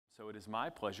So it is my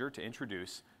pleasure to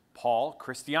introduce Paul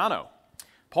Christiano.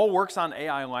 Paul works on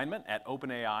AI alignment at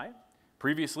OpenAI.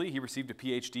 Previously, he received a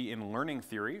PhD in learning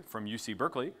theory from UC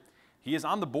Berkeley. He is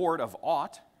on the board of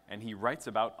AUT, and he writes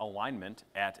about alignment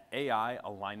at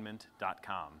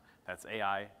aialignment.com. That's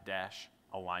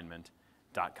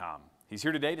ai-alignment.com. He's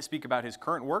here today to speak about his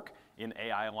current work in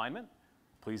AI alignment.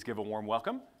 Please give a warm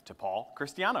welcome to Paul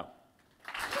Christiano.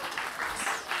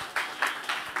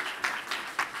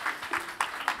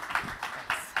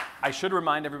 I should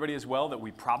remind everybody as well that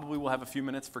we probably will have a few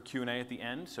minutes for Q&A at the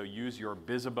end, so use your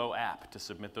Bizzabo app to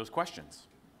submit those questions.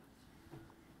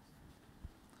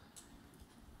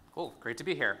 Cool, great to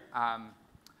be here.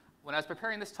 When I was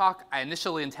preparing this talk, I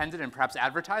initially intended and perhaps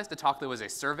advertised a talk that was a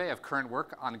survey of current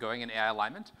work ongoing in AI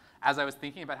alignment. As I was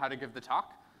thinking about how to give the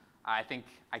talk, I think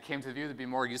I came to the view that it would be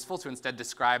more useful to instead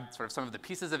describe sort of some of the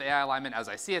pieces of AI alignment as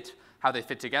I see it, how they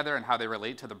fit together, and how they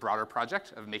relate to the broader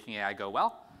project of making AI go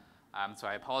well. So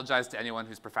I apologize to anyone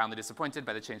who's profoundly disappointed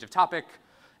by the change of topic.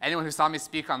 Anyone who saw me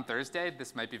speak on Thursday,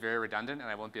 this might be very redundant, and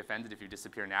I won't be offended if you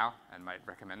disappear now and might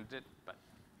recommend it. But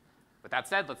with that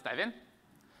said, let's dive in.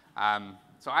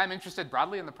 So I'm interested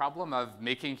broadly in the problem of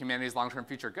making humanity's long-term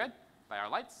future good by our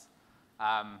lights.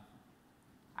 I'm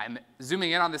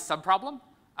zooming in on this subproblem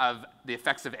of the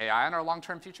effects of AI on our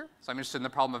long-term future. So I'm interested in the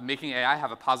problem of making AI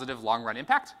have a positive long-run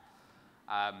impact.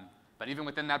 But even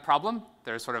within that problem,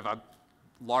 there's sort of a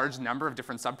large number of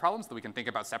different subproblems that we can think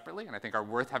about separately, and I think are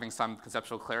worth having some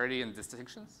conceptual clarity and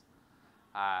distinctions.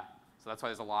 So that's why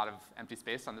there's a lot of empty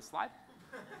space on this slide.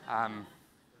 So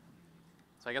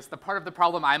I guess the part of the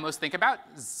problem I most think about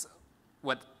is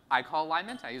what I call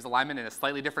alignment. I use alignment in a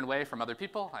slightly different way from other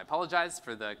people. I apologize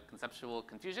for the conceptual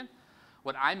confusion.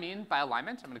 What I mean by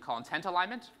alignment, I'm going to call intent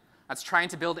alignment. That's trying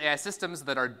to build AI systems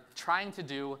that are trying to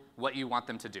do what you want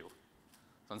them to do.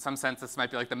 So in some sense, this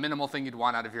might be like the minimal thing you'd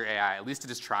want out of your AI. At least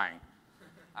it is trying.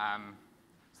 So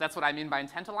that's what I mean by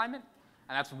intent alignment.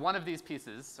 And that's one of these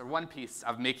pieces, or one piece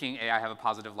of making AI have a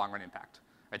positive long-run impact.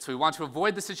 Right, so we want to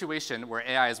avoid the situation where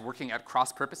AI is working at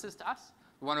cross purposes to us.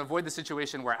 We want to avoid the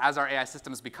situation where as our AI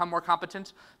systems become more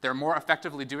competent, they're more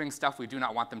effectively doing stuff we do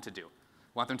not want them to do.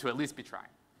 We want them to at least be trying.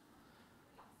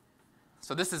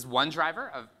 So this is one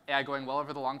driver of AI going well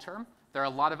over the long term. There are a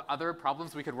lot of other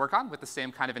problems we could work on with the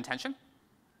same kind of intention.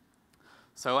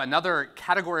 So another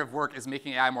category of work is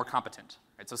making AI more competent.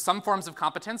 Right? So some forms of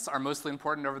competence are mostly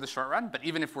important over the short run, but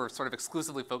even if we're sort of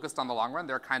exclusively focused on the long run,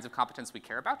 there are kinds of competence we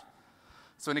care about.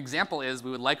 So an example is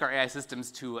we would like our AI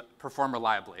systems to perform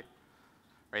reliably.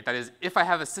 Right? That is, if I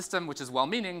have a system which is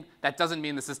well-meaning, that doesn't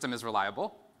mean the system is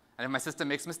reliable. And if my system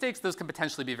makes mistakes, those can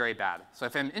potentially be very bad. So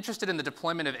if I'm interested in the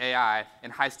deployment of AI in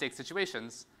high-stakes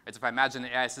situations, right, so if I imagine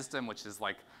an AI system which is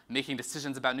like making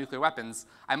decisions about nuclear weapons,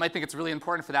 I might think it's really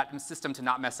important for that system to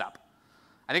not mess up.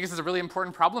 I think this is a really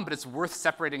important problem, but it's worth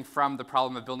separating from the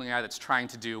problem of building AI that's trying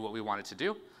to do what we want it to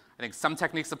do. I think some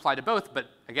techniques apply to both,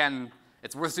 but again,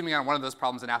 it's worth zooming in on one of those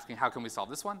problems and asking, how can we solve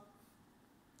this one?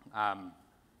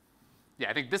 Yeah,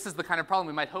 I think this is the kind of problem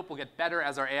we might hope will get better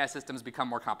as our AI systems become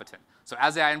more competent. So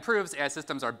as AI improves, AI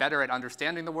systems are better at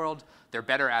understanding the world. They're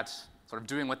better at sort of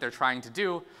doing what they're trying to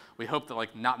do. We hope that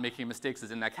like not making mistakes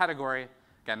is in that category.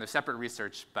 Again, they're separate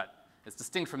research, but it's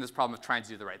distinct from this problem of trying to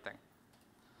do the right thing.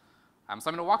 So I'm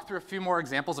going to walk through a few more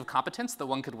examples of competence that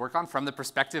one could work on from the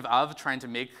perspective of trying to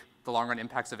make the long-run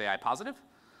impacts of AI positive.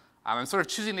 I'm sort of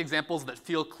choosing the examples that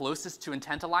feel closest to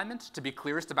intent alignment to be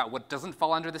clearest about what doesn't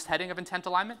fall under this heading of intent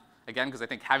alignment. Again, because I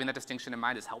think having that distinction in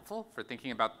mind is helpful for thinking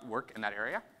about work in that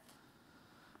area.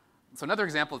 So another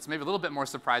example that's maybe a little bit more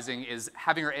surprising is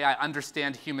having your AI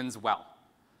understand humans well.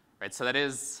 Right? So that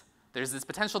is, there's this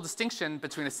potential distinction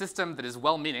between a system that is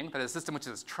well-meaning, that is a system which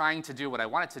is trying to do what I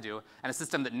want it to do, and a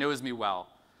system that knows me well.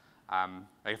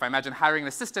 Like if I imagine hiring an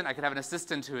assistant, I could have an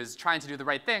assistant who is trying to do the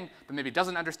right thing, but maybe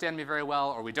doesn't understand me very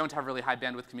well, or we don't have really high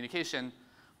bandwidth communication.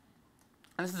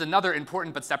 And this is another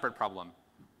important but separate problem.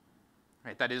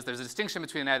 Right? That is, there's a distinction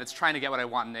between an AI that's trying to get what I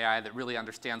want and an AI that really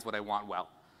understands what I want well.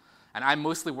 And I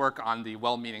mostly work on the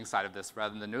well-meaning side of this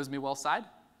rather than the knows me well side.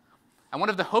 And one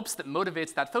of the hopes that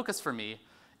motivates that focus for me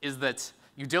is that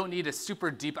you don't need a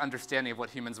super deep understanding of what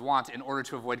humans want in order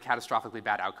to avoid catastrophically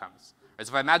bad outcomes. So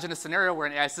if I imagine a scenario where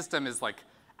an AI system is like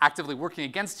actively working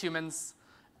against humans,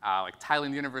 like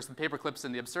tiling the universe with paper clips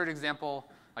in the absurd example,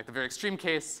 like the very extreme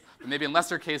case, but maybe in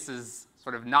lesser cases,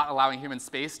 sort of not allowing human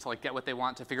space to like get what they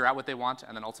want, to figure out what they want,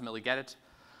 and then ultimately get it.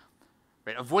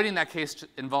 Right? Avoiding that case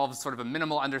involves sort of a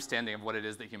minimal understanding of what it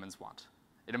is that humans want.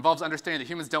 It involves understanding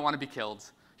that humans don't want to be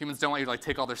killed. Humans don't want you to like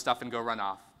take all their stuff and go run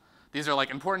off. These are like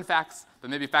important facts,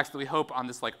 but maybe facts that we hope on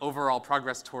this like overall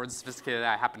progress towards sophisticated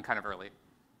AI happen kind of early.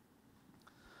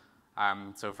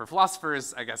 So for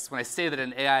philosophers, I guess when I say that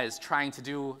an AI is trying to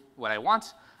do what I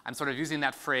want, I'm sort of using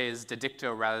that phrase de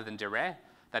dicto rather than de re.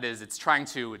 That is, it's trying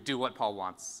to do what Paul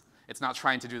wants. It's not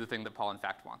trying to do the thing that Paul in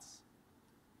fact wants.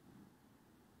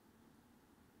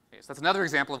 Okay, so that's another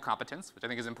example of competence, which I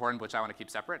think is important, which I want to keep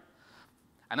separate.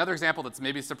 Another example that's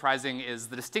maybe surprising is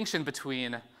the distinction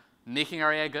between making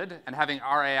our AI good and having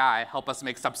our AI help us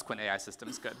make subsequent AI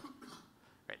systems good.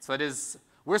 Right, so that is,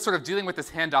 we're sort of dealing with this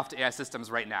handoff to AI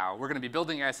systems right now. We're going to be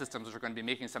building AI systems which are going to be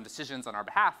making some decisions on our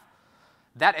behalf.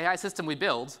 That AI system we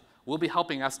build will be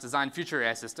helping us design future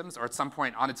AI systems, or at some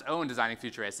point on its own designing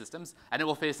future AI systems, and it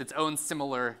will face its own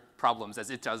similar problems as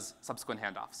it does subsequent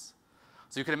handoffs.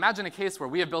 So you can imagine a case where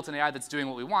we have built an AI that's doing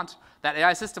what we want. That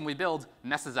AI system we build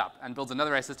messes up and builds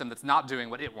another AI system that's not doing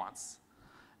what it wants.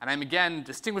 And I'm again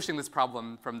distinguishing this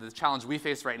problem from the challenge we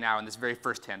face right now in this very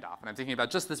first handoff. And I'm thinking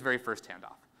about just this very first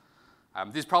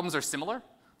handoff. These problems are similar.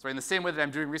 So in the same way that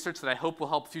I'm doing research that I hope will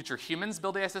help future humans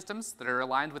build AI systems that are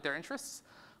aligned with their interests,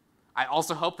 I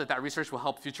also hope that that research will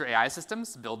help future AI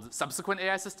systems build subsequent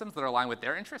AI systems that are aligned with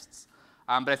their interests.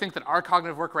 But I think that our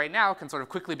cognitive work right now can sort of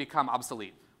quickly become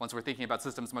obsolete once we're thinking about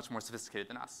systems much more sophisticated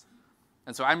than us.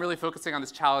 And so I'm really focusing on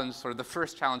this challenge, sort of the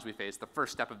first challenge we face, the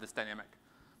first step of this dynamic.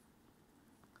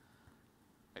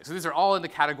 Okay, so these are all in the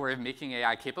category of making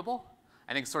AI capable.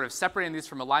 I think sort of separating these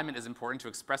from alignment is important to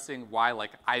expressing why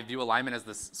I view alignment as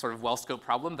this sort of well-scoped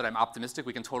problem that I'm optimistic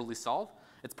we can totally solve.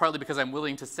 It's partly because I'm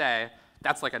willing to say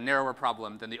that's like a narrower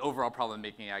problem than the overall problem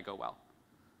making AI go well.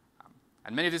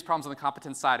 And many of these problems on the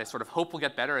competence side I sort of hope will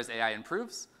get better as AI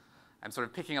improves. I'm sort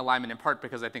of picking alignment in part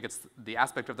because I think it's the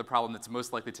aspect of the problem that's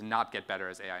most likely to not get better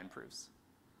as AI improves.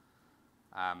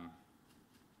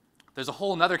 There's a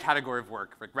whole other category of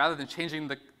work. Rather than changing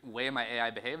the way my AI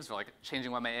behaves or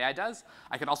changing what my AI does,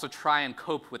 I can also try and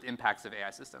cope with impacts of AI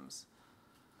systems.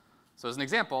 So as an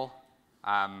example,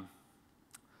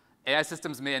 AI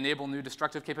systems may enable new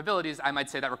destructive capabilities. I might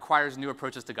say that requires new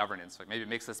approaches to governance. Maybe it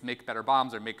makes us make better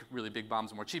bombs or make really big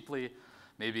bombs more cheaply.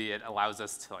 Maybe it allows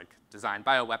us to design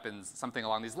bioweapons, something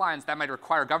along these lines. That might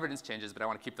require governance changes, but I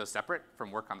want to keep those separate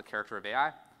from work on the character of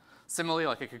AI.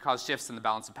 Similarly, it could cause shifts in the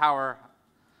balance of power.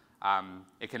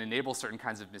 It can enable certain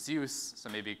kinds of misuse. So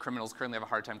maybe criminals currently have a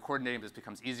hard time coordinating, but this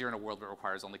becomes easier in a world where it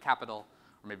requires only capital.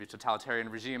 Or maybe totalitarian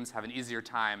regimes have an easier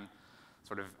time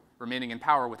sort of remaining in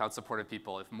power without supportive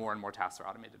people if more and more tasks are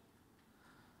automated.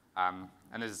 And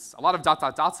there's a lot of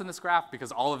dots in this graph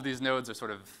because all of these nodes are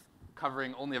sort of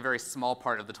covering only a very small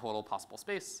part of the total possible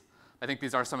space. I think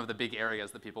these are some of the big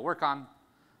areas that people work on,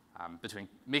 between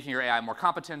making your AI more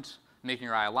competent, making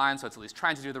your AI aligned so it's at least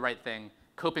trying to do the right thing,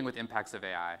 coping with impacts of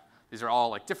AI. These are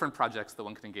all different projects that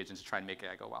one can engage in to try and make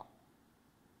AI go well.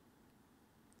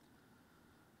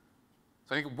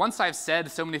 So I think once I've said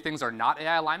so many things are not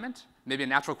AI alignment, maybe a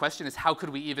natural question is how could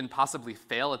we even possibly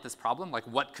fail at this problem?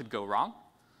 What could go wrong?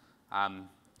 An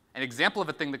example of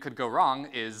a thing that could go wrong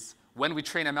is when we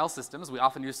train ML systems, we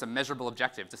often use some measurable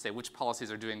objective to say which policies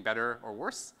are doing better or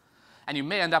worse. And you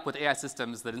may end up with AI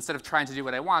systems that instead of trying to do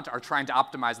what I want are trying to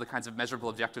optimize the kinds of measurable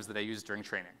objectives that I use during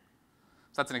training.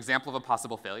 So that's an example of a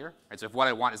possible failure. Right? So if what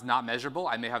I want is not measurable,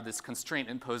 I may have this constraint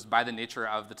imposed by the nature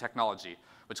of the technology,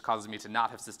 which causes me to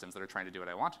not have systems that are trying to do what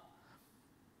I want.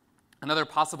 Another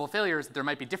possible failure is that there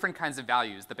might be different kinds of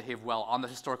values that behave well on the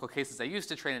historical cases I used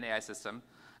to train an AI system,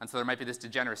 and so there might be this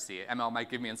degeneracy. ML might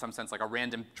give me, in some sense, a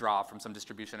random draw from some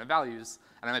distribution of values,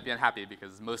 and I might be unhappy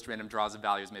because most random draws of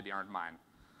values maybe aren't mine.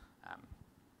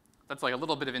 That's a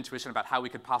little bit of intuition about how we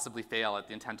could possibly fail at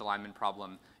the intent alignment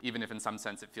problem, even if in some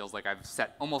sense it feels like I've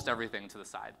set almost everything to the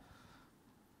side.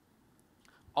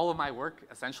 All of my work,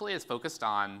 essentially, is focused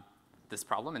on this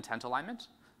problem, intent alignment.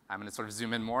 I'm going to sort of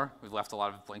zoom in more. We've left a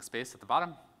lot of blank space at the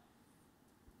bottom.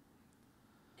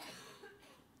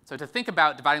 So to think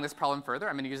about dividing this problem further,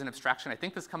 I'm going to use an abstraction. I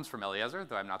think this comes from Eliezer,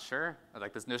 though I'm not sure.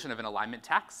 This notion of an alignment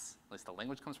tax. At least the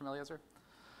language comes from Eliezer.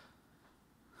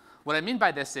 What I mean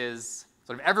by this is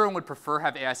sort of everyone would prefer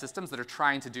have AI systems that are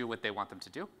trying to do what they want them to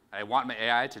do. I want my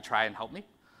AI to try and help me.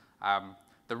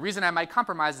 The reason I might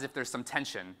compromise is if there's some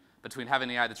tension between having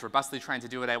an AI that's robustly trying to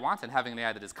do what I want and having an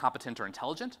AI that is competent or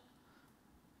intelligent.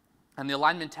 And the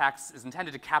alignment tax is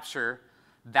intended to capture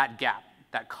that gap,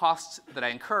 that cost that I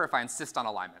incur if I insist on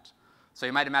alignment. So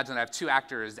you might imagine that I have two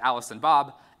actors, Alice and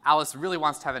Bob. Alice really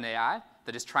wants to have an AI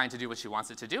that is trying to do what she wants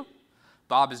it to do.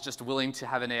 Bob is just willing to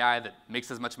have an AI that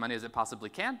makes as much money as it possibly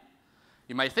can.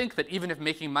 You might think that even if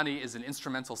making money is an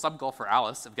instrumental subgoal for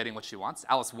Alice of getting what she wants,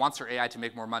 Alice wants her AI to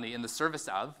make more money in the service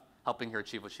of helping her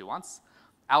achieve what she wants.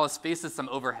 Alice faces some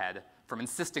overhead from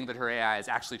insisting that her AI is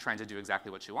actually trying to do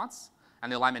exactly what she wants,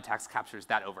 and the alignment tax captures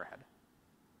that overhead.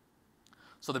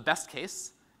 So the best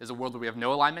case is a world where we have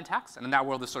no alignment tax, and in that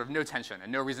world there's sort of no tension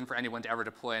and no reason for anyone to ever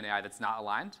deploy an AI that's not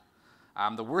aligned.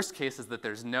 The worst case is that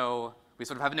we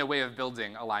sort of have no way of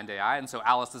building aligned AI, and so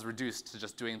Alice is reduced to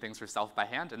just doing things herself by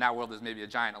hand. In that world, there's maybe a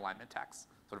giant alignment tax,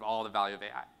 sort of all the value of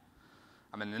AI.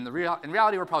 And in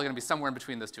reality, we're probably going to be somewhere in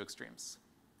between those two extremes.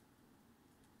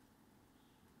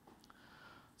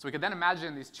 So we could then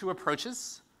imagine these two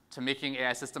approaches to making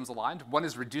AI systems aligned. One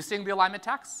is reducing the alignment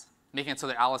tax, making it so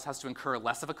that Alice has to incur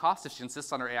less of a cost if she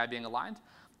insists on her AI being aligned.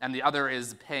 And the other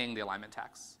is paying the alignment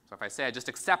tax. So if I say I just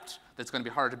accept that it's going to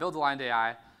be harder to build aligned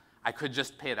AI, I could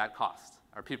just pay that cost,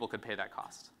 or people could pay that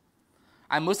cost.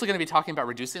 I'm mostly going to be talking about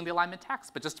reducing the alignment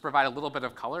tax, but just to provide a little bit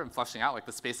of color and fleshing out like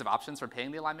the space of options for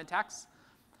paying the alignment tax.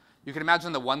 You can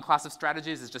imagine that one class of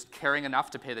strategies is just caring enough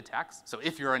to pay the tax. So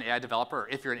if you're an AI developer or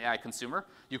if you're an AI consumer,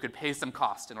 you could pay some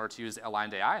cost in order to use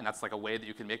aligned AI, and that's like a way that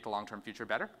you can make the long-term future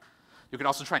better. You could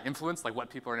also try and influence like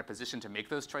what people are in a position to make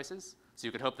those choices. So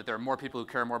you could hope that there are more people who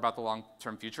care more about the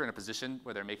long-term future in a position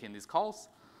where they're making these calls,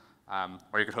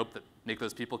 or you could hope that make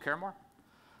those people care more.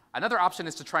 Another option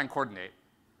is to try and coordinate.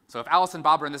 So if Alice and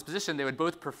Bob are in this position, they would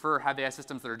both prefer have AI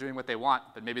systems that are doing what they want,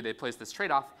 but maybe they place this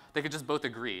trade-off. They could just both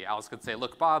agree. Alice could say,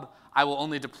 look, Bob, I will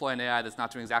only deploy an AI that's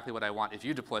not doing exactly what I want if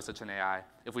you deploy such an AI.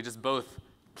 If we just both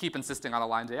keep insisting on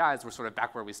aligned AIs, we're sort of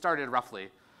back where we started, roughly.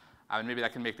 And maybe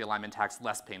that can make the alignment tax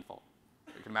less painful.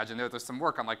 You can imagine there's some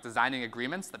work on like designing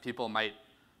agreements that people might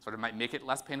make it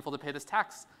less painful to pay this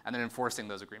tax, and then enforcing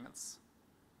those agreements.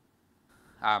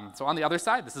 So on the other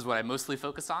side, this is what I mostly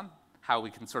focus on, how we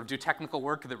can sort of do technical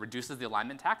work that reduces the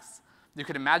alignment tax. You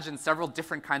could imagine several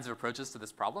different kinds of approaches to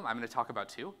this problem. I'm going to talk about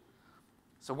two.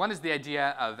 So one is the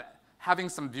idea of having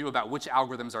some view about which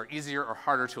algorithms are easier or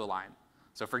harder to align.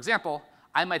 So for example,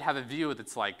 I might have a view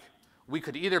that's like, we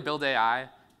could either build AI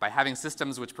by having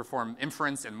systems which perform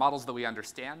inference in models that we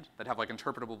understand, that have like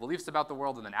interpretable beliefs about the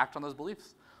world and then act on those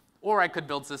beliefs. Or I could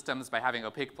build systems by having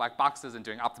opaque black boxes and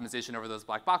doing optimization over those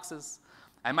black boxes.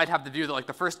 I might have the view that like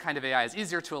the first kind of AI is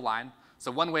easier to align. So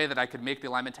one way that I could make the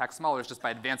alignment tax smaller is just by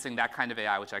advancing that kind of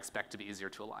AI, which I expect to be easier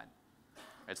to align.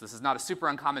 Right, so this is not a super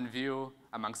uncommon view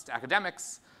amongst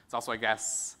academics. It's also, I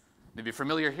guess, maybe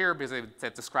familiar here because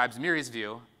it describes Miri's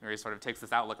view. Miri sort of takes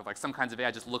this outlook of like some kinds of AI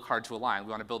just look hard to align.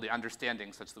 We want to build the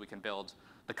understanding such that we can build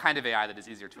the kind of AI that is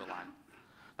easier to align.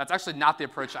 That's actually not the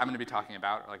approach I'm going to be talking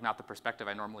about, or like not the perspective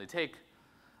I normally take.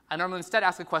 I normally instead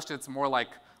ask a question that's more like,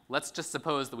 let's just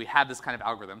suppose that we had this kind of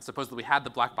algorithm. Suppose that we had the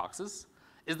black boxes.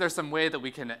 Is there some way that we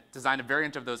can design a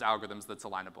variant of those algorithms that's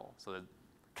alignable, so that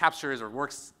captures or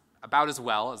works about as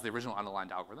well as the original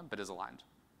unaligned algorithm, but is aligned?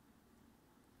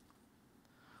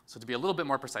 So to be a little bit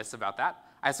more precise about that,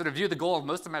 I sort of view the goal of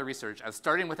most of my research as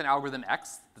starting with an algorithm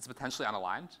X that's potentially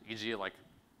unaligned, e.g. like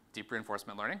deep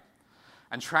reinforcement learning,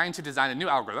 and trying to design a new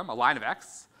algorithm, a line of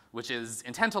X, which is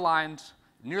intent aligned,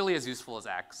 nearly as useful as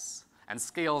X, and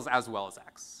scales as well as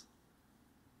X.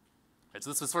 Right, so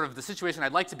this was sort of the situation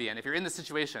I'd like to be in. If you're in this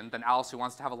situation, then Alice, who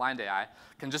wants to have aligned AI,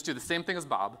 can just do the same thing as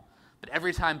Bob, but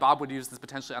every time Bob would use this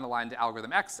potentially unaligned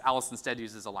algorithm X, Alice instead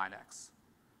uses align X.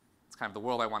 It's kind of the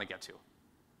world I want to get to.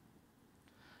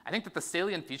 I think that the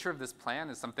salient feature of this plan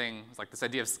is something like this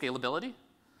idea of scalability.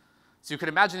 So you could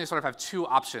imagine you sort of have two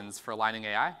options for aligning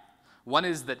AI. One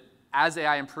is that as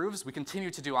AI improves, we continue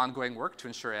to do ongoing work to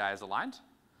ensure AI is aligned.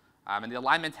 And the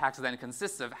alignment tax then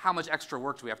consists of how much extra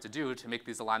work do we have to do to make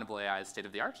these alignable AIs state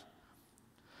of the art.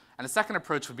 And the second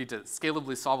approach would be to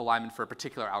scalably solve alignment for a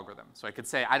particular algorithm. So I could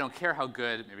say, I don't care how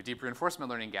good maybe deep reinforcement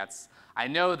learning gets. I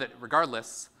know that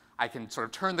regardless, I can sort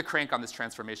of turn the crank on this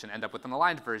transformation, end up with an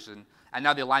aligned version. And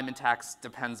now the alignment tax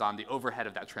depends on the overhead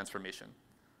of that transformation.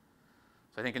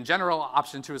 So I think in general,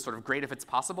 option 2 is sort of great if it's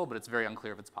possible, but it's very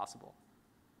unclear if it's possible.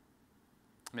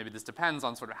 Maybe this depends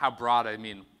on sort of how broad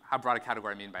a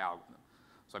category I mean by algorithm.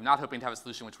 So I'm not hoping to have a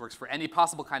solution which works for any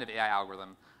possible kind of AI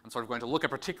algorithm. I'm sort of going to look at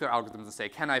particular algorithms and say,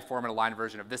 can I form an aligned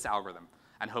version of this algorithm?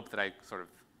 And hope that I sort of,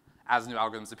 as new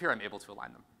algorithms appear, I'm able to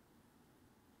align them.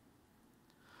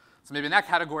 So maybe in that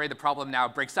category, the problem now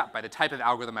breaks up by the type of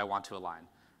algorithm I want to align.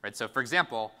 Right? So for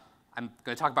example, I'm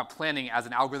going to talk about planning as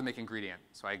an algorithmic ingredient.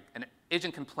 So an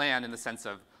agent can plan in the sense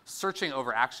of searching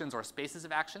over actions or spaces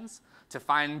of actions to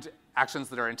find actions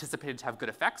that are anticipated to have good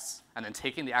effects, and then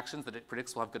taking the actions that it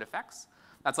predicts will have good effects.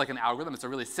 That's like an algorithm. It's a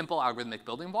really simple algorithmic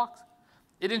building block.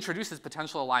 It introduces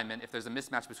potential alignment if there's a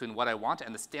mismatch between what I want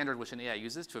and the standard which an AI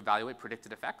uses to evaluate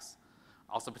predicted effects.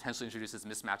 Also potentially introduces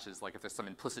mismatches, like if there's some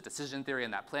implicit decision theory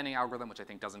in that planning algorithm, which I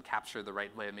think doesn't capture the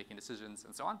right way of making decisions,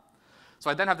 and so on. So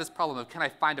I then have this problem of, can I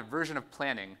find a version of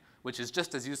planning which is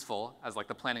just as useful as like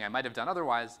the planning I might have done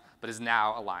otherwise, but is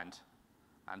now aligned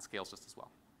and scales just as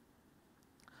well.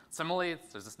 Similarly,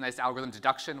 there's this nice algorithm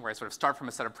deduction where I sort of start from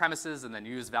a set of premises and then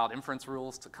use valid inference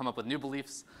rules to come up with new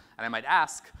beliefs. And I might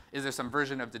ask, is there some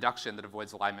version of deduction that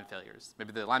avoids alignment failures?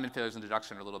 Maybe the alignment failures in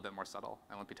deduction are a little bit more subtle.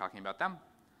 I won't be talking about them.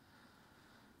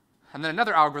 And then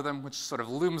another algorithm, which sort of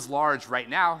looms large right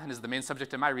now and is the main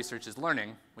subject of my research, is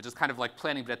learning, which is kind of like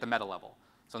planning but at the meta level.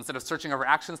 So instead of searching over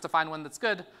actions to find one that's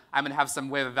good, I'm going to have some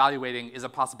way of evaluating, is a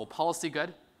possible policy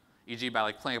good, e.g. by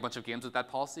like playing a bunch of games with that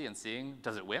policy and seeing,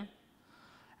 does it win?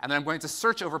 And then I'm going to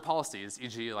search over policies,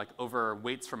 e.g. like over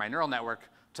weights for my neural network,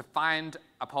 to find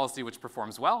a policy which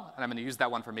performs well, and I'm going to use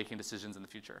that one for making decisions in the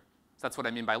future. So that's what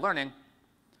I mean by learning.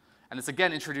 And this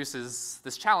again introduces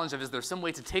this challenge of, is there some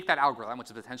way to take that algorithm, which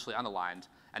is potentially unaligned,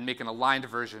 and make an aligned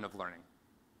version of learning?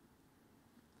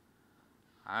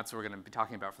 That's what we're going to be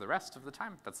talking about for the rest of the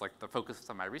time. That's like the focus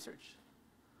of my research.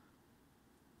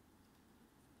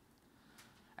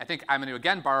 I think I'm going to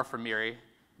again borrow from Miri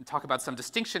and talk about some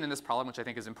distinction in this problem, which I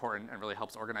think is important and really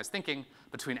helps organize thinking,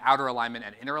 between outer alignment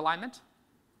and inner alignment.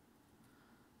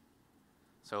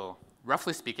 So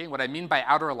roughly speaking, what I mean by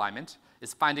outer alignment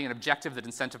is finding an objective that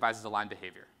incentivizes aligned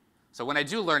behavior. So when I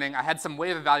do learning, I had some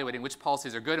way of evaluating which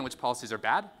policies are good and which policies are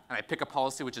bad, and I pick a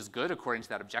policy which is good according to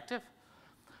that objective.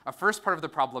 A first part of the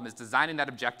problem is designing that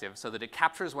objective so that it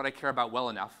captures what I care about well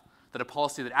enough that a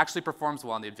policy that actually performs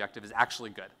well on the objective is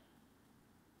actually good.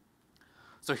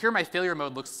 So here my failure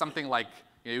mode looks something like,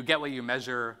 you get what you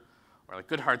measure, or like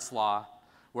Goodhart's law,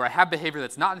 where I have behavior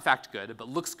that's not in fact good, but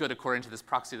looks good according to this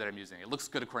proxy that I'm using. It looks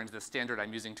good according to the standard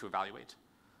I'm using to evaluate.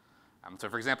 So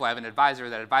for example, I have an advisor.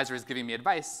 That advisor is giving me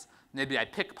advice. Maybe I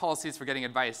pick policies for getting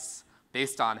advice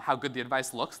based on how good the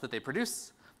advice looks that they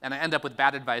produce, and I end up with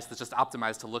bad advice that's just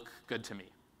optimized to look good to me.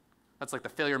 That's like the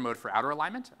failure mode for outer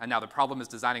alignment, and now the problem is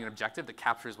designing an objective that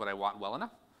captures what I want well enough.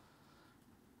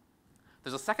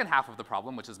 There's a second half of the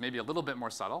problem, which is maybe a little bit more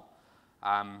subtle,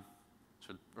 which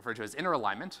we refer to as inner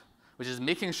alignment, which is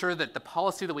making sure that the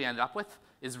policy that we end up with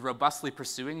is robustly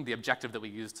pursuing the objective that we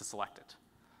use to select it.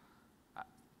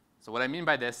 So what I mean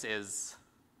by this is,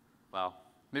 well,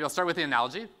 maybe I'll start with the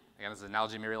analogy. Again, this is an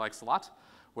analogy Miri likes a lot,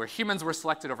 where humans were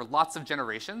selected over lots of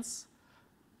generations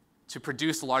to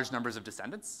produce large numbers of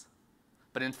descendants.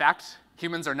 But in fact,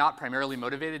 humans are not primarily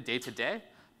motivated day to day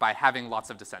by having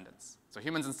lots of descendants. So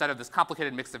humans, instead of this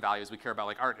complicated mix of values, we care about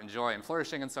like art and joy and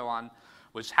flourishing and so on,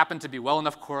 which happen to be well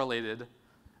enough correlated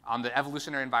on the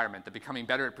evolutionary environment that becoming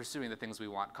better at pursuing the things we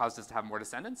want caused us to have more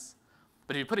descendants.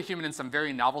 But if you put a human in some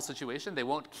very novel situation, they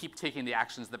won't keep taking the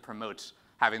actions that promote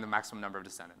having the maximum number of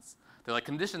descendants. They're like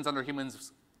conditions under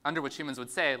which humans would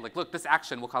say, like, look, this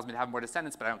action will cause me to have more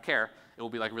descendants, but I don't care. It will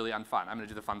be like really unfun. I'm going to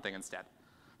do the fun thing instead.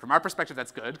 From our perspective,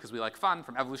 that's good, because we like fun.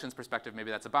 From evolution's perspective,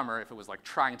 maybe that's a bummer if it was like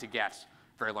trying to get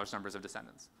very large numbers of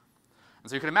descendants. And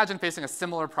so you can imagine facing a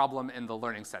similar problem in the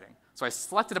learning setting. So I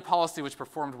selected a policy which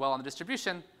performed well on the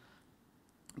distribution,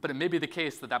 but it may be the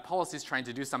case that that policy is trying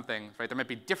to do something, right? There might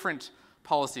be different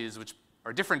policies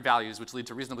or different values which lead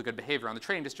to reasonably good behavior on the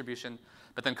training distribution,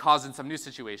 but then cause in some new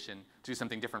situation to do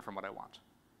something different from what I want.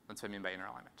 That's what I mean by inner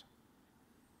alignment.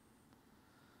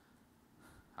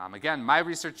 Again, my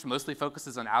research mostly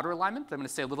focuses on outer alignment. I'm going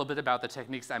to say a little bit about the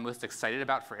techniques I'm most excited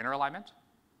about for inner alignment.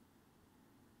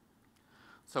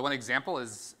 So one example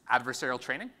is adversarial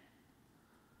training.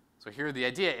 So here the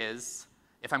idea is,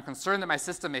 if I'm concerned that my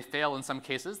system may fail in some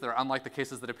cases that are unlike the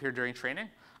cases that appear during training,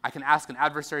 I can ask an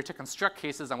adversary to construct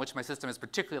cases on which my system is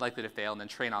particularly likely to fail and then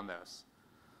train on those.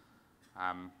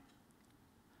 And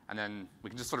then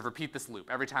we can just sort of repeat this loop.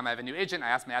 Every time I have a new agent, I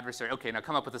ask my adversary, OK, now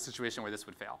come up with a situation where this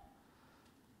would fail.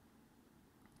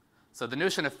 So the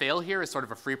notion of fail here is sort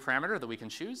of a free parameter that we can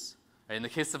choose. In the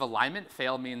case of alignment,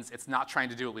 fail means it's not trying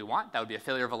to do what we want. That would be a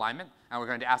failure of alignment. And we're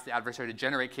going to ask the adversary to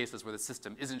generate cases where the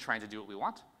system isn't trying to do what we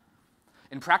want.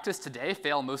 In practice today,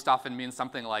 fail most often means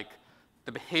something like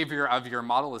the behavior of your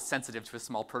model is sensitive to a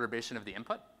small perturbation of the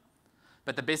input.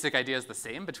 But the basic idea is the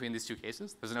same between these two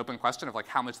cases. There's an open question of like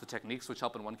how much the techniques which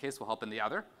help in one case will help in the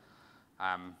other.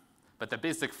 But the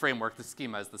basic framework, the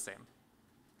schema, is the same.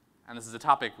 And this is a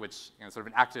topic which is sort of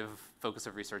an active focus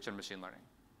of research in machine learning.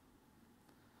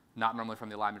 Not normally from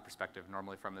the alignment perspective,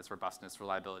 normally from this robustness,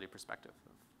 reliability perspective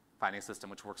of finding a system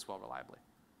which works well reliably.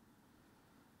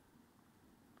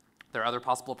 There are other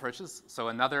possible approaches. So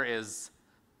another is,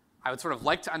 I would sort of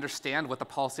like to understand what the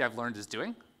policy I've learned is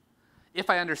doing. If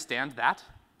I understand that,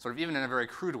 sort of even in a very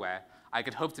crude way, I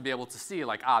could hope to be able to see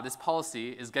like, this policy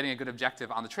is getting a good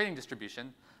objective on the training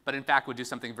distribution, but in fact would do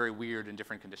something very weird in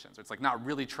different conditions. It's like not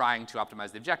really trying to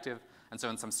optimize the objective, and so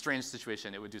in some strange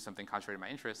situation, it would do something contrary to my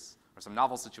interests, or some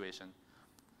novel situation.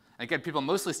 And again, people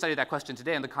mostly study that question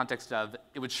today in the context of,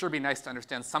 it would sure be nice to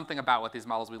understand something about what these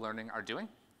models we're learning are doing.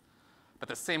 But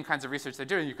the same kinds of research they're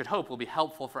doing, you could hope, will be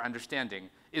helpful for understanding,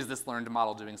 is this learned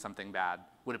model doing something bad?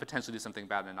 Would it potentially do something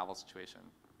bad in a novel situation?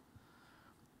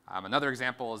 Another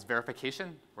example is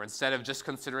verification, where instead of just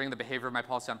considering the behavior of my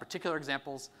policy on particular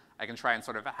examples, I can try and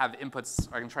sort of have inputs,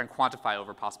 or I can try and quantify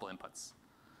over possible inputs.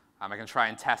 I can try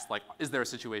and test, like, is there a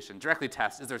situation, directly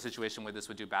test, is there a situation where this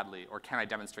would do badly, or can I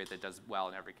demonstrate that it does well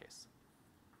in every case?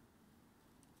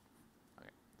 Okay.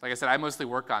 Like I said, I mostly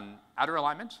work on outer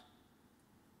alignment.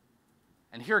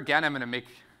 And here again, I'm going to make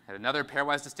another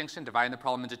pairwise distinction, dividing the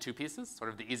problem into two pieces, sort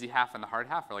of the easy half and the hard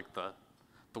half, or like the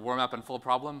warm-up and full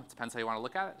problem. It depends how you want to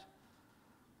look at it.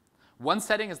 One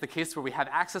setting is the case where we have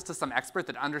access to some expert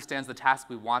that understands the task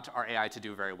we want our AI to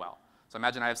do very well. So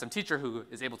imagine I have some teacher who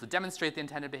is able to demonstrate the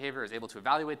intended behavior, is able to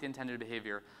evaluate the intended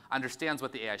behavior, understands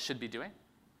what the AI should be doing.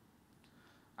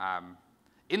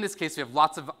 In this case, we have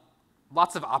lots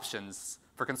of options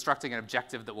for constructing an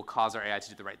objective that will cause our AI to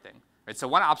do the right thing. Right? So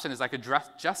one option is I could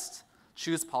just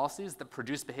choose policies that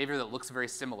produce behavior that looks very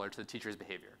similar to the teacher's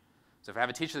behavior. So if I have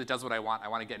a teacher that does what I want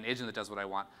to get an agent that does what I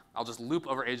want, I'll just loop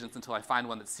over agents until I find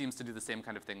one that seems to do the same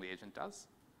kind of thing the agent does,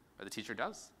 or the teacher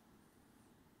does.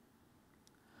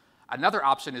 Another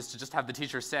option is to just have the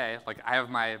teacher say, like, I have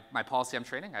my policy I'm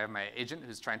training, I have my agent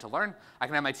who's trying to learn. I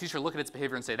can have my teacher look at its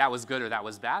behavior and say, that was good or that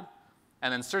was bad,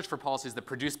 and then search for policies that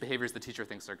produce behaviors the teacher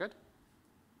thinks are good.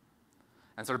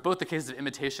 And sort of both the cases of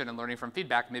imitation and learning from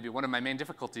feedback, maybe one of my main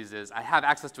difficulties is I have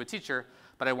access to a teacher,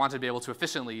 but I want to be able to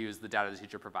efficiently use the data the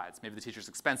teacher provides. Maybe the teacher's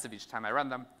expensive each time I run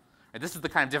them. And this is the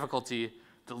kind of difficulty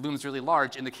that looms really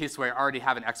large in the case where I already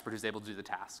have an expert who's able to do the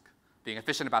task. Being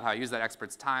efficient about how I use that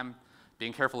expert's time,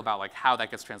 being careful about like how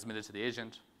that gets transmitted to the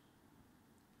agent.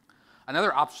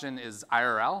 Another option is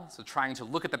IRL, so trying to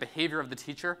look at the behavior of the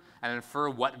teacher and infer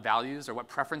what values or what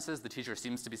preferences the teacher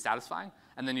seems to be satisfying,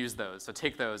 and then use those. So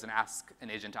take those and ask an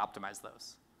agent to optimize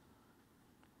those.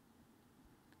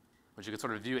 Which you could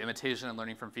sort of view imitation and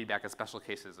learning from feedback as special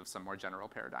cases of some more general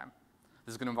paradigm.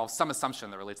 This is going to involve some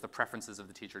assumption that relates the preferences of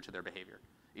the teacher to their behavior,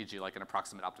 e.g. like an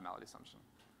approximate optimality assumption.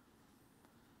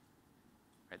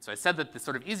 Right, so I said that the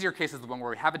sort of easier case is the one where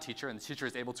we have a teacher and the teacher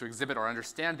is able to exhibit or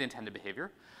understand the intended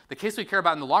behavior. The case we care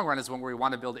about in the long run is one where we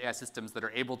want to build AI systems that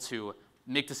are able to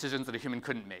make decisions that a human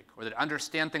couldn't make, or that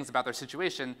understand things about their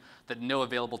situation that no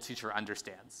available teacher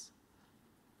understands.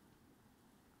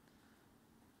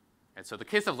 And so the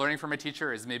case of learning from a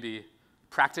teacher is maybe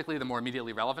practically the more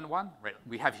immediately relevant one. Right?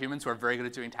 We have humans who are very good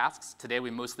at doing tasks. Today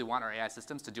we mostly want our AI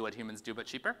systems to do what humans do but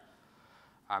cheaper.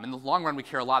 In the long run, we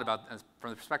care a lot about, from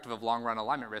the perspective of long-run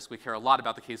alignment risk, we care a lot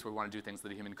about the case where we want to do things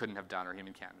that a human couldn't have done or a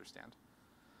human can't understand.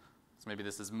 So maybe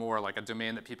this is more like a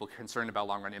domain that people concerned about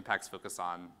long-run impacts focus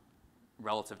on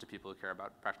relative to people who care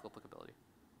about practical applicability.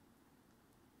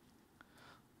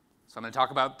 So I'm going to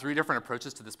talk about 3 different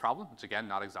approaches to this problem, which again,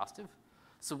 not exhaustive.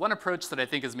 So one approach that I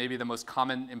think is maybe the most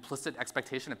common implicit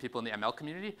expectation of people in the ML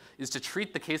community is to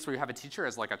treat the case where you have a teacher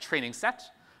as like a training set,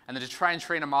 and then to try and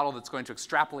train a model that's going to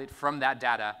extrapolate from that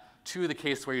data to the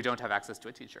case where you don't have access to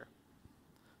a teacher.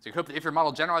 So you hope that if your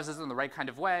model generalizes in the right kind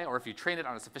of way, or if you train it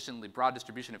on a sufficiently broad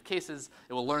distribution of cases,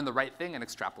 it will learn the right thing and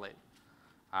extrapolate.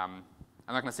 I'm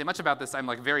not going to say much about this. I'm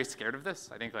like very scared of this.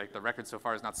 I think like the record so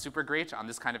far is not super great on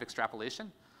this kind of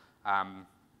extrapolation. But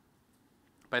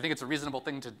I think it's a reasonable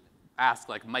thing to ask,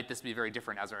 like, might this be very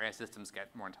different as our AI systems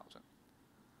get more intelligent?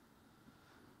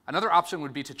 Another option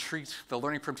would be to treat the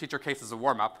learning from teacher case as a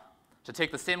warm-up, to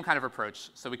take the same kind of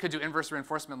approach. So we could do inverse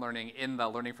reinforcement learning in the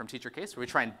learning from teacher case, where we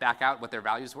try and back out what their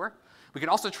values were. We could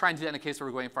also try and do that in a case where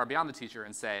we're going far beyond the teacher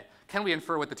and say, can we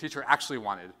infer what the teacher actually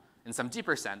wanted in some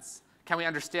deeper sense? Can we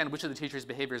understand which of the teacher's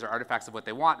behaviors are artifacts of what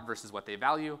they want versus what they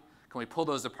value? Can we pull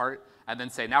those apart and then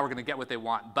say, now we're going to get what they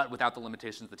want, but without the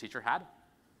limitations the teacher had?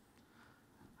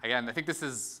 Again, I think this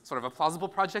is sort of a plausible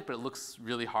project, but it looks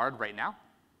really hard right now.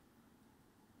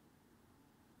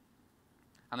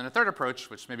 And then a third approach,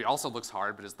 which maybe also looks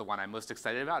hard, but is the one I'm most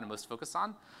excited about and most focused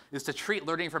on, is to treat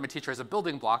learning from a teacher as a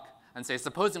building block and say,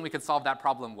 supposing we could solve that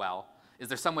problem well, is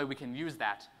there some way we can use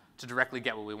that to directly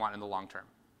get what we want in the long term?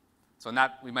 So in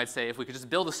that, we might say, if we could just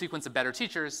build a sequence of better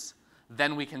teachers,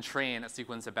 then we can train a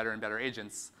sequence of better and better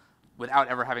agents without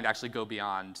ever having to actually go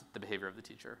beyond the behavior of the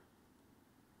teacher.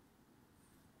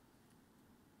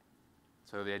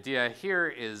 So the idea here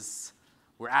is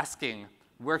we're asking,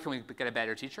 where can we get a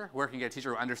better teacher? Where can we get a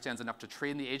teacher who understands enough to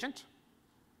train the agent?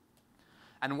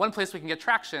 And one place we can get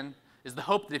traction is the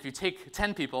hope that if you take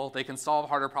 10 people, they can solve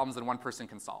harder problems than one person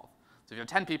can solve. So if you have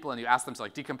 10 people and you ask them to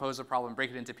like decompose a problem,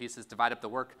 break it into pieces, divide up the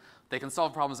work, they can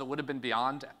solve problems that would have been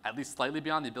beyond, at least slightly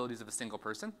beyond, the abilities of a single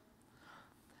person.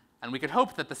 And we could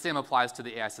hope that the same applies to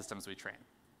the AI systems we train.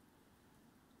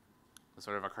 So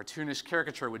sort of a cartoonish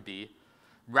caricature would be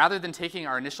Rather than taking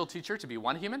our initial teacher to be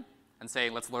one human and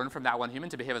saying, let's learn from that one human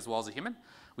to behave as well as a human,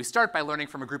 we start by learning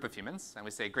from a group of humans, and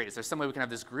we say, great, is there some way we can have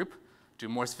this group do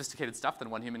more sophisticated stuff than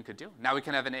one human could do? Now we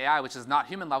can have an AI which is not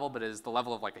human level, but is the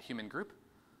level of like a human group.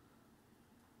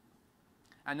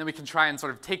 And then we can try and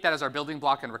sort of take that as our building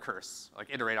block and recurse, like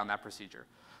iterate on that procedure.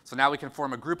 So now we can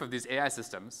form a group of these AI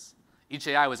systems. Each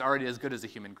AI was already as good as a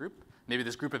human group. Maybe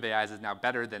this group of AIs is now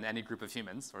better than any group of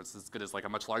humans, or it's as good as like a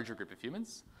much larger group of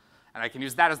humans. And I can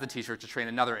use that as the teacher to train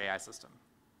another AI system.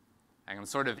 And I'm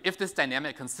sort of, if this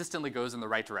dynamic consistently goes in the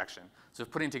right direction, so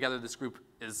if putting together this group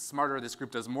is smarter, this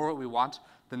group does more what we want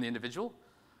than the individual,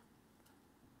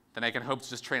 then I can hope to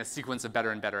just train a sequence of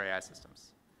better and better AI systems,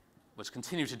 which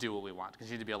continue to do what we want,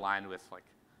 continue to be aligned with like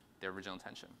their original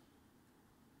intention.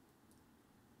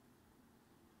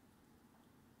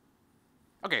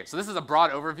 Okay, so this is a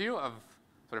broad overview of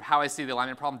sort of how I see the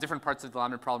alignment problem, different parts of the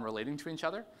alignment problem relating to each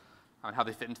other, and how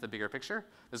they fit into the bigger picture.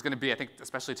 There's going to be, I think,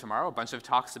 especially tomorrow, a bunch of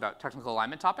talks about technical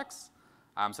alignment topics.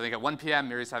 So I think at 1 p.m.,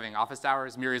 Miri's having office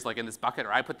hours. Miri's like in this bucket,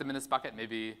 or I put them in this bucket.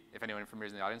 Maybe if anyone from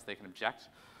Miri's in the audience, they can object.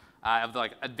 Of the,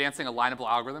 like advancing alignable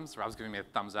algorithms, Rob's giving me a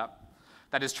thumbs up.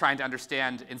 That is trying to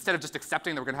understand, instead of just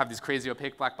accepting that we're going to have these crazy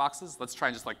opaque black boxes, let's try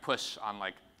and just like push on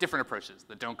like different approaches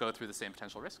that don't go through the same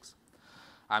potential risks.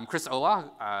 Chris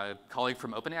Olah, a colleague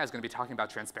from OpenAI, is going to be talking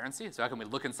about transparency. So how can we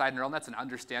look inside neural nets and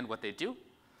understand what they do?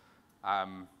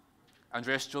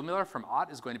 Andreas Stuhlmüller from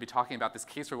OTT is going to be talking about this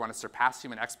case where we want to surpass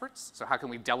human experts. So how can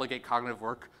we delegate cognitive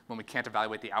work when we can't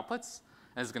evaluate the outputs?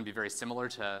 And this is going to be very similar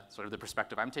to sort of the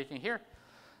perspective I'm taking here.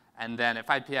 And then at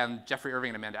 5 p.m., Jeffrey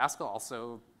Irving and Amanda Askell,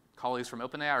 also colleagues from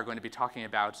OpenAI, are going to be talking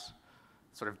about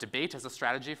sort of debate as a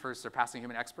strategy for surpassing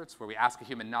human experts, where we ask a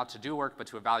human not to do work, but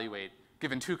to evaluate,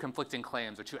 given two conflicting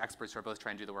claims or two experts who are both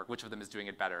trying to do the work, which of them is doing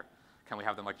it better? Can we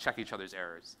have them like check each other's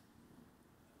errors?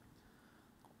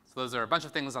 So those are a bunch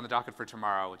of things on the docket for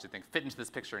tomorrow, which I think fit into this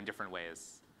picture in different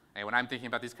ways. And when I'm thinking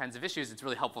about these kinds of issues, it's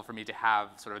really helpful for me to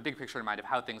have sort of a big picture in mind of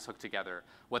how things hook together,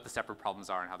 what the separate problems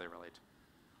are, and how they relate.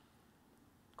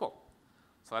 Cool.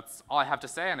 So that's all I have to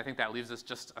say, and I think that leaves us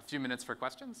just a few minutes for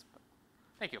questions.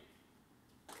 Thank you.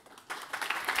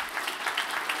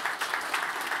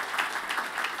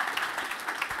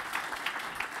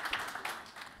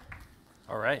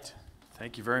 All right.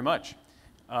 Thank you very much.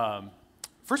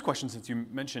 First question, since you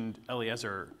mentioned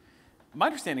Eliezer, my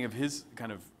understanding of his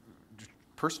kind of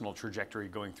personal trajectory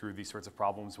going through these sorts of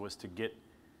problems was to get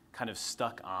kind of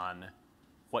stuck on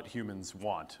what humans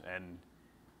want, and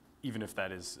even if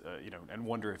that is, and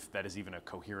wonder if that is even a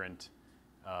coherent,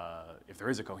 if there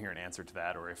is a coherent answer to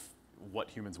that, or if what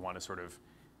humans want is sort of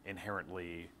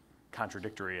inherently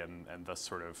contradictory and thus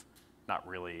sort of not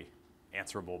really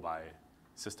answerable by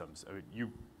systems. You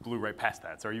blew right past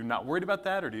that. So are you not worried about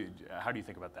that, or how do you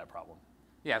think about that problem?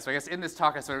 Yeah, so I guess in this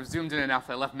talk I sort of zoomed in enough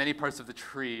that I left many parts of the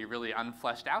tree really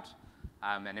unfleshed out.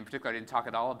 And in particular, I didn't talk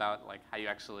at all about like how you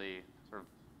actually sort of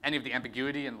any of the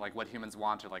ambiguity and like what humans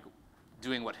want, or like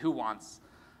doing what who wants.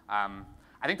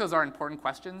 I think those are important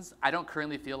questions. I don't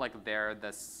currently feel like they're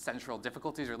the central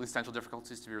difficulties, or at least central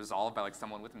difficulties to be resolved by like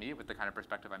someone with me, with the kind of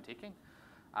perspective I'm taking.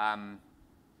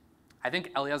 I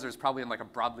think Eliezer is probably in like a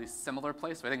broadly similar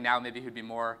place. So I think now maybe he'd be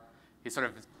more, he sort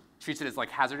of treats it as like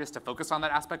hazardous to focus on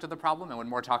that aspect of the problem, and would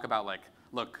more talk about like,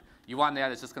 look, you want an AI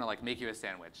that's just going to like make you a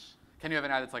sandwich. Can you have an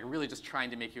AI that's like really just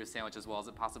trying to make you a sandwich as well as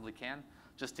it possibly can,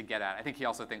 just to get at? I think he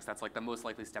also thinks that's like the most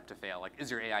likely step to fail. Like, is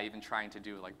your AI even trying to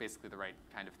do like basically the right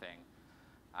kind of thing?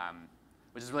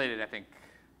 Which is related, I think,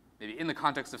 maybe in the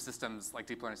context of systems like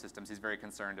deep learning systems, he's very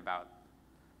concerned about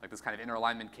like this kind of inner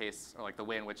alignment case, or like the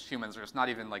way in which humans are just not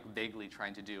even like vaguely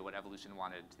trying to do what evolution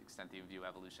wanted, to the extent that you view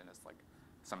evolution as like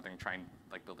something trying,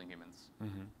 like building humans.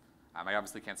 Mm-hmm. I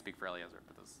obviously can't speak for Eliezer,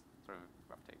 but this is sort of a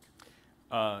rough take.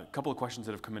 A couple of questions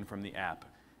that have come in from the app.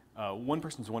 One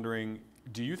person's wondering,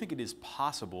 do you think it is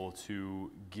possible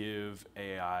to give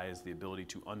AIs the ability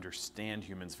to understand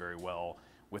humans very well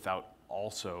without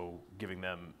also giving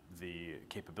them the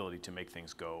capability to make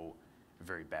things go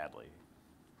very badly?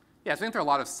 Yeah, so I think there are a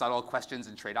lot of subtle questions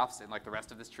and trade-offs in like the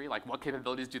rest of this tree. Like, what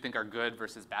capabilities do you think are good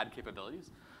versus bad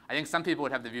capabilities? I think some people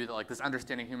would have the view that like this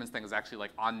understanding humans thing is actually like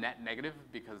on net negative,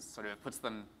 because sort of it puts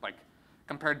them like,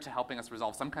 compared to helping us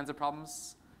resolve some kinds of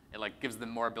problems, it like gives them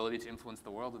more ability to influence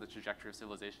the world or the trajectory of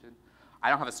civilization.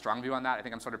 I don't have a strong view on that. I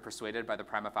think I'm sort of persuaded by the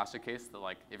prima facie case that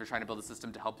like if you're trying to build a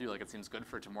system to help you, like it seems good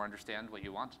for it to more understand what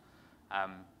you want.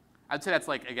 I'd say that's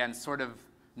like, again, sort of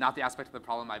not the aspect of the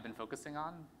problem I've been focusing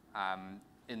on.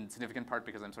 In significant part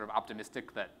because I'm sort of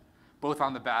optimistic that both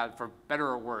on the bad, for better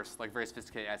or worse, like very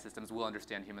sophisticated AI systems will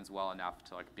understand humans well enough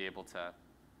to like be able to,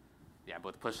 yeah,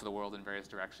 both push the world in various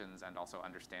directions and also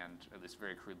understand, at least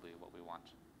very crudely, what we want.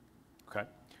 Okay.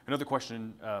 Another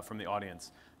question from the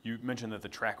audience. You mentioned that the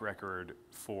track record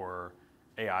for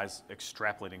AIs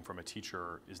extrapolating from a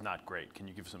teacher is not great. Can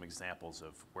you give some examples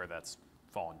of where that's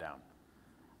fallen down?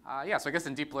 Yeah, so I guess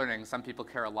in deep learning, some people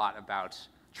care a lot about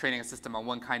training a system on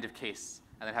one kind of case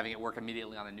and then having it work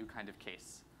immediately on a new kind of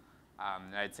case.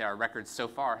 And I'd say our record so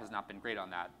far has not been great on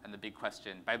that. And the big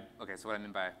question, okay, so what I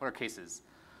mean by, what are cases?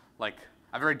 Like,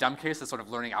 a very dumb case is sort of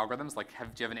learning algorithms, like do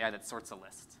you have an AI that sorts a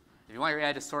list? If you want your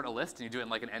AI to sort a list and you do it in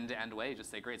like an end-to-end way, you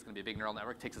just say, great, it's gonna be a big neural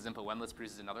network, takes its input one list,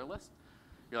 produces another list.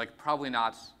 You're like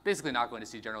basically not going to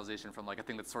see generalization from like a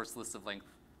thing that sorts lists of length,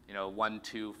 1,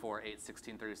 2, 4, 8,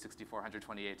 16, 30, 64,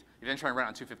 128. If you then try and run it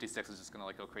on 256, it's just gonna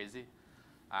like go crazy.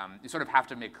 You sort of have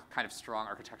to make kind of strong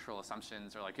architectural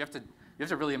assumptions, or like you have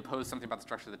to really impose something about the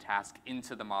structure of the task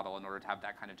into the model in order to have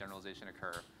that kind of generalization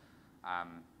occur.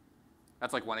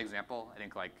 That's like one example. I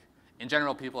think like in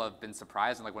general, people have been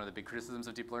surprised, and like one of the big criticisms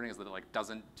of deep learning is that it like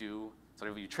doesn't do,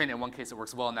 sort of you train it in one case, it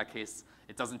works well in that case.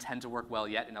 It doesn't tend to work well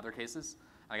yet in other cases.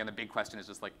 And again, the big question is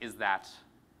just like, is that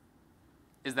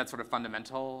sort of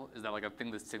fundamental? Is that like a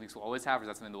thing that techniques will always have, or is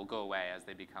that something that will go away as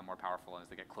they become more powerful and as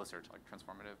they get closer to like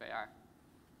transformative AI?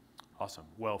 Awesome.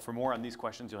 Well, for more on these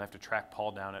questions, you'll have to track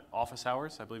Paul down at office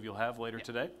hours. I believe you'll have later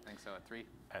today. I think so, at 3.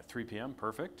 At 3 p.m.,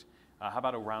 perfect. How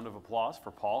about a round of applause for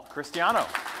Paul Christiano?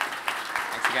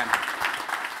 Thanks again.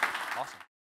 Awesome.